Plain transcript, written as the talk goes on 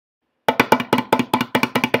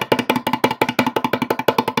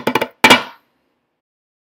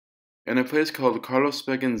In a place called Carlos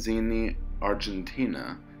Spegenzini,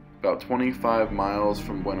 Argentina, about 25 miles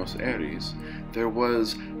from Buenos Aires, there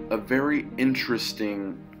was a very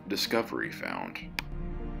interesting discovery found.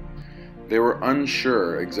 They were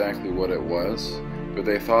unsure exactly what it was, but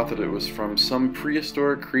they thought that it was from some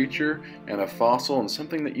prehistoric creature and a fossil and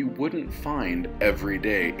something that you wouldn't find every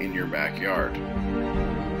day in your backyard.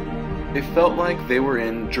 It felt like they were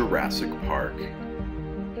in Jurassic Park.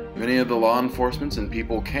 Many of the law enforcement and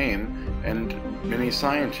people came, and many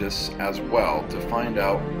scientists as well, to find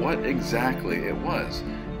out what exactly it was.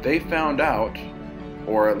 They found out,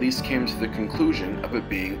 or at least came to the conclusion of it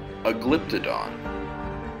being a glyptodon.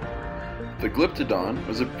 The glyptodon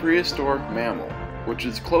was a prehistoric mammal, which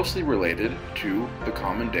is closely related to the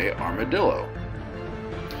common-day armadillo.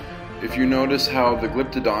 If you notice how the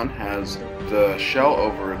glyptodon has the shell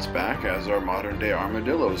over its back, as our modern-day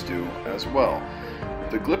armadillos do as well,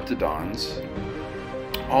 the glyptodons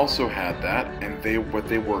also had that, and they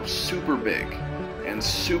were super big and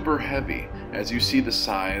super heavy, as you see the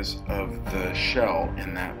size of the shell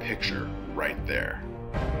in that picture right there.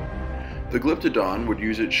 The glyptodon would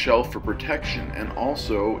use its shell for protection and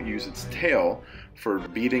also use its tail for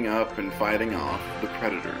beating up and fighting off the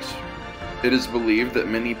predators. It is believed that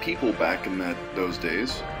many people back in those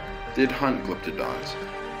days did hunt glyptodons.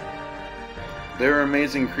 They're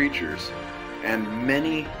amazing creatures, and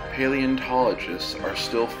many paleontologists are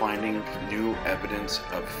still finding new evidence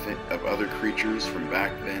of other creatures from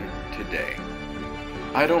back then today.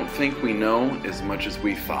 I don't think we know as much as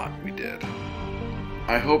we thought we did.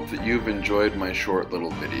 I hope that you've enjoyed my short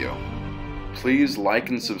little video. Please like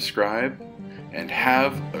and subscribe, and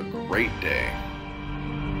have a great day.